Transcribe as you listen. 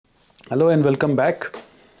Hello and welcome back.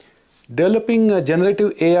 Developing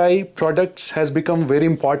generative AI products has become very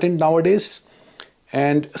important nowadays,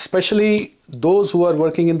 and especially those who are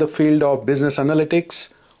working in the field of business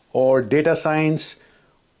analytics or data science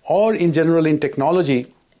or in general in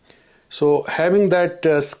technology. So having that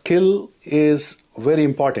skill is very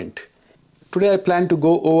important. Today I plan to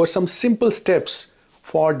go over some simple steps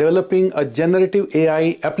for developing a generative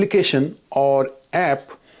AI application or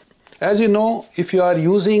app. As you know, if you are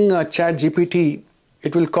using ChatGPT,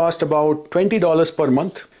 it will cost about $20 per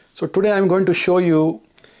month. So today I'm going to show you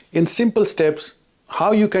in simple steps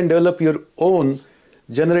how you can develop your own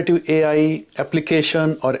generative AI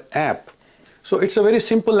application or app. So it's a very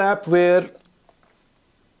simple app where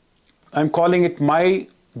I'm calling it my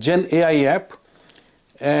Gen AI app,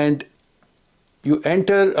 and you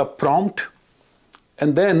enter a prompt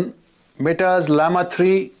and then Meta's Llama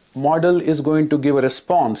 3 model is going to give a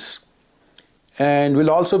response. And we'll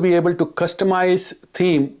also be able to customize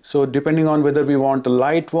theme, so depending on whether we want a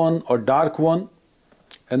light one or dark one,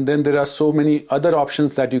 and then there are so many other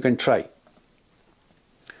options that you can try.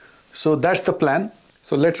 So that's the plan.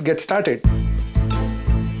 So let's get started.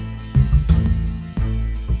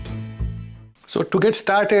 So to get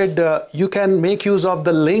started, you can make use of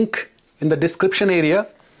the link in the description area.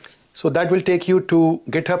 So that will take you to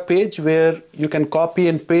GitHub page where you can copy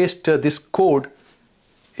and paste this code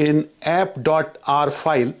in app.r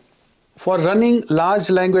file. For running large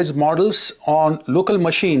language models on local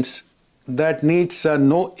machines that needs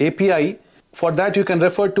no API, for that you can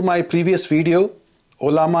refer to my previous video,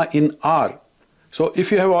 Ollama in R. So if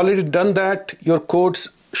you have already done that, your codes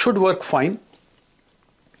should work fine.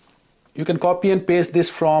 You can copy and paste this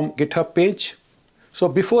from GitHub page. So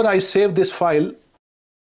before I save this file,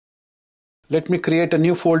 let me create a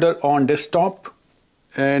new folder on desktop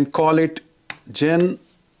and call it Gen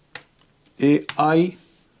AI.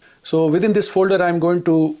 So within this folder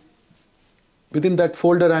within that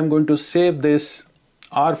folder I'm going to save this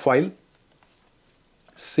R file,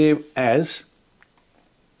 save as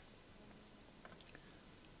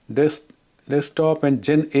desktop and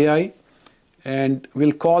Gen AI, and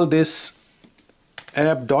we'll call this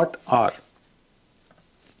app.r.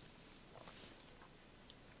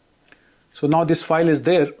 So now this file is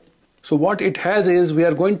there. So what it has is we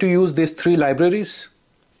are going to use these three libraries.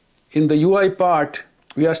 In the UI part,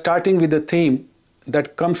 we are starting with a theme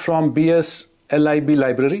that comes from BS-lib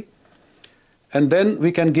library, and then we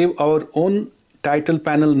can give our own title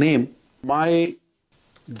panel name, my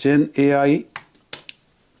Gen AI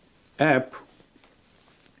app,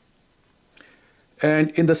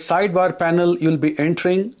 and in the sidebar panel you'll be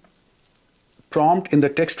entering prompt in the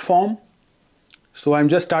text form. So I'm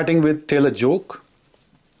just starting with tell a joke,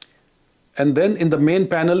 and then in the main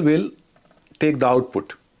panel we'll take the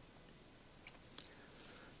output.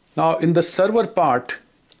 Now in the server part,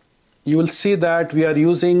 you will see that we are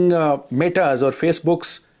using Meta's or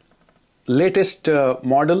Facebook's latest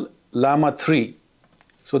model, Llama 3.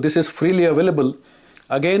 So this is freely available.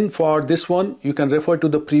 Again, for this one, you can refer to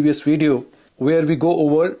the previous video where we go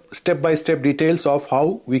over step-by-step details of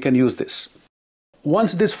how we can use this.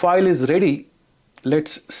 Once this file is ready,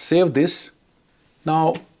 let's save this.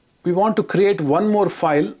 Now we want to create one more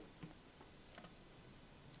file,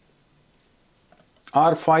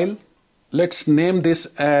 R file. Let's name this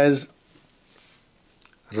as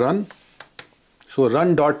run. So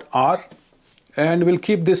run.r, and we'll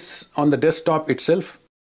keep this on the desktop itself.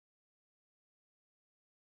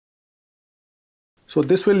 So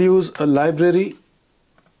this will use a library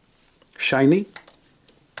Shiny,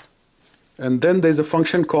 and then there's a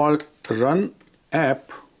function called run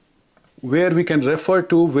app where we can refer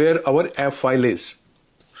to where our app file is.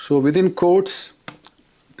 So within quotes,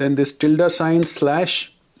 then this tilde sign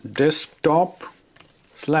slash desktop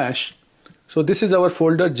slash. So this is our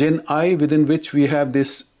folder Gen I, within which we have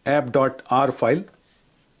this app.r file.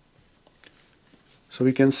 So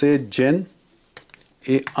we can say Gen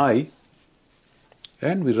AI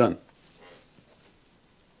and we run.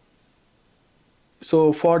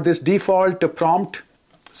 So for this default prompt,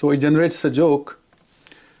 so it generates a joke,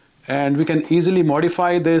 and we can easily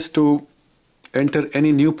modify this to enter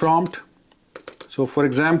any new prompt. So for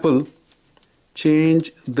example,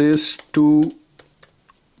 change this to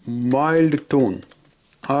mild tone.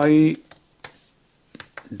 I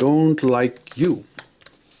don't like you.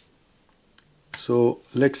 So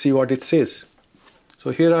let's see what it says.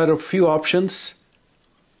 So here are a few options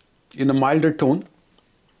in a milder tone.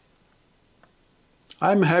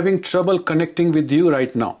 I'm having trouble connecting with you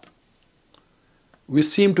right now. We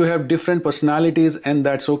seem to have different personalities, and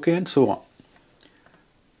that's okay, and so on.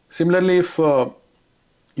 Similarly, if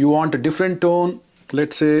you want a different tone,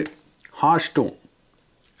 let's say harsh tone,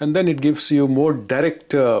 and then it gives you more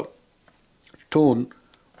direct tone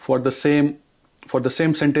for the same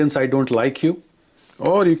sentence, I don't like you.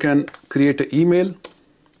 Or you can create an email.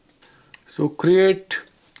 So create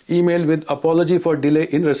email with apology for delay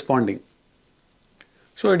in responding.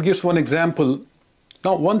 So it gives one example.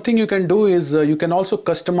 Now one thing you can do is you can also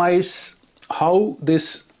customize how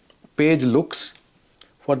this page looks.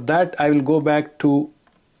 For that I will go back to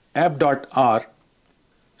app.r.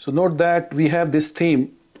 So note that we have this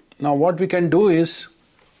theme. Now what we can do is,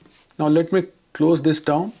 now let me close this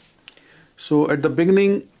down. So at the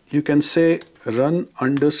beginning you can say run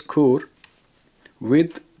underscore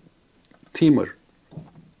with themer.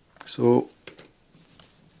 So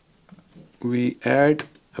we add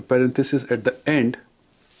a parenthesis at the end,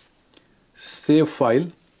 save file,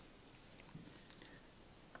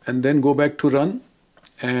 and then go back to run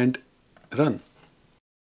and run.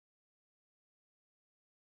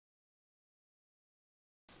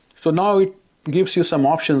 So now it gives you some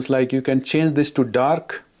options, like you can change this to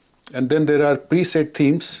dark, and then there are preset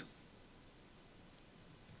themes.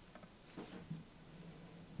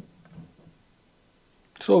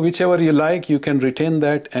 So whichever you like, you can retain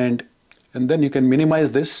that, and then you can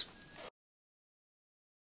minimize this.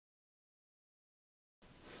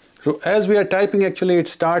 So as we are typing, actually it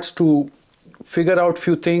starts to figure out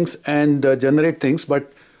few things and generate things,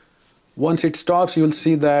 but once it stops, you will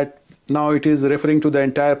see that now it is referring to the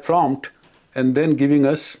entire prompt and then giving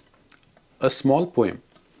us a small poem.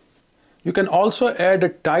 You can also add a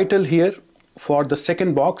title here for the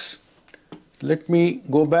second box. Let me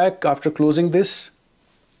go back after closing this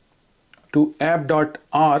to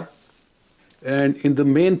app.r, and in the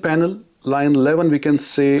main panel, line 11, we can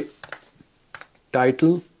say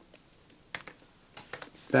title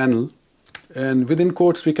panel, and within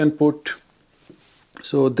quotes we can put,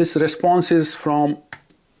 so this response is from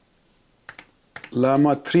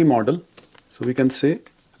Llama 3 model, so we can say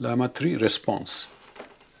Llama 3 response.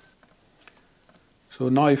 So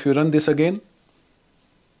now if you run this again,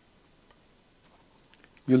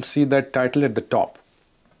 you'll see that title at the top.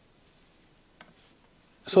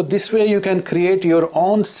 So this way you can create your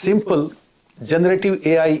own simple generative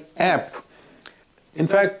AI app. In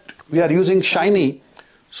fact, we are using Shiny,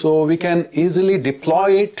 so we can easily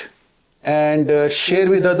deploy it and share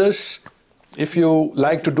with others if you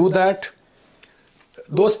like to do that.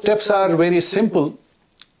 Those steps are very simple.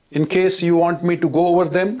 In case you want me to go over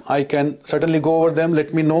them, I can certainly go over them.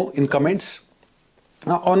 Let me know in comments.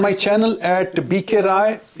 Now on my channel at BK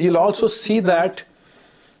Rai, you'll also see that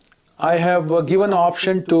I have given an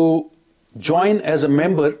option to join as a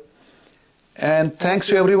member, and thanks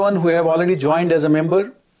to everyone who have already joined as a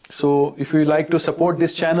member. So if you like to support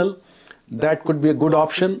this channel, that could be a good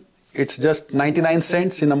option. It's just 99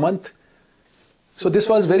 cents in a month. So this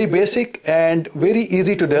was very basic and very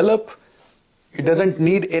easy to develop. It doesn't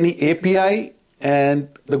need any API, and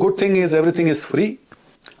the good thing is everything is free.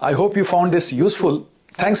 I hope you found this useful.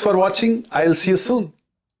 Thanks for watching. I'll see you soon.